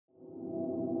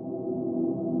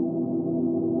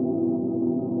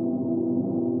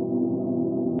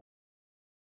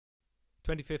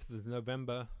25th of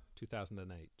November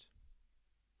 2008.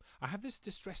 I have this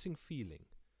distressing feeling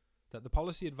that the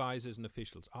policy advisors and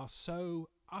officials are so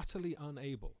utterly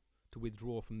unable to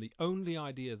withdraw from the only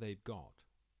idea they've got,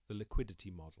 the liquidity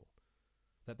model,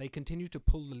 that they continue to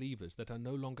pull the levers that are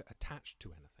no longer attached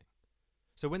to anything.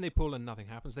 So when they pull and nothing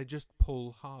happens, they just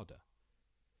pull harder.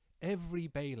 Every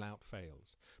bailout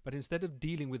fails, but instead of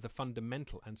dealing with the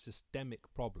fundamental and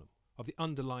systemic problem of the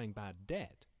underlying bad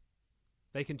debt,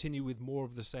 they continue with more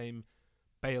of the same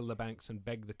bail the banks and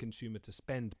beg the consumer to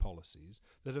spend policies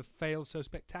that have failed so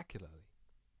spectacularly.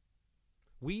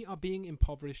 We are being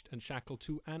impoverished and shackled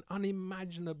to an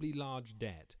unimaginably large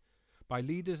debt by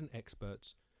leaders and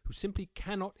experts who simply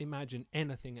cannot imagine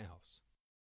anything else.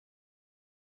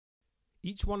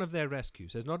 Each one of their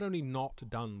rescues has not only not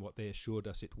done what they assured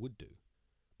us it would do,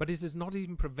 but it has not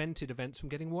even prevented events from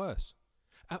getting worse.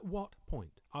 At what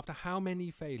point, after how many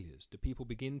failures, do people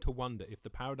begin to wonder if the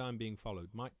paradigm being followed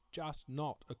might just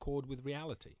not accord with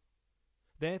reality?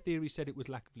 Their theory said it was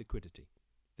lack of liquidity.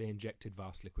 They injected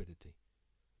vast liquidity.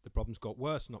 The problems got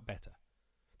worse, not better.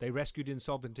 They rescued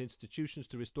insolvent institutions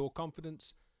to restore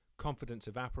confidence. Confidence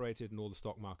evaporated and all the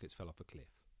stock markets fell off a cliff.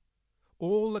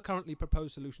 All the currently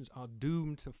proposed solutions are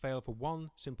doomed to fail for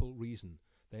one simple reason.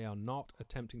 They are not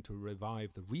attempting to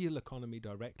revive the real economy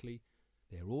directly.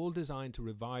 They are all designed to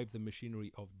revive the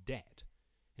machinery of debt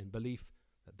in belief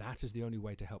that that is the only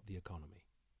way to help the economy.